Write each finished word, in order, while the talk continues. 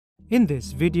In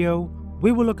this video,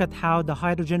 we will look at how the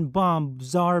hydrogen bomb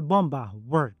Tsar Bomba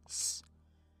works.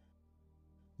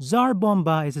 Tsar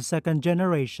Bomba is a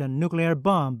second-generation nuclear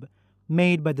bomb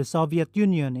made by the Soviet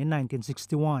Union in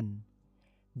 1961.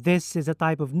 This is a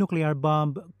type of nuclear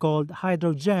bomb called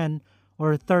hydrogen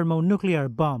or thermonuclear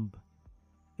bomb.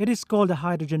 It is called a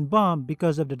hydrogen bomb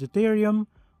because of the deuterium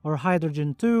or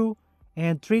hydrogen-2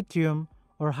 and tritium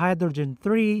or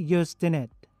hydrogen-3 used in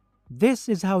it. This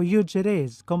is how huge it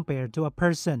is compared to a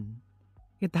person.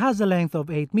 It has a length of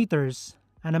 8 meters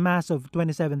and a mass of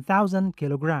 27,000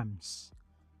 kilograms.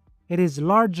 It is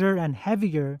larger and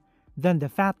heavier than the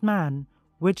Fat Man,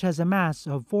 which has a mass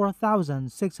of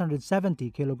 4,670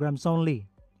 kilograms only.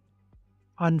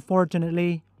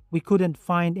 Unfortunately, we couldn't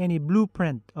find any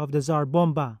blueprint of the Tsar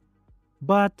Bomba,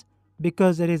 but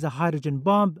because it is a hydrogen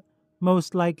bomb,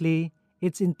 most likely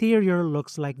its interior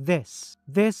looks like this.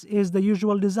 This is the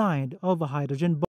usual design of a hydrogen bomb.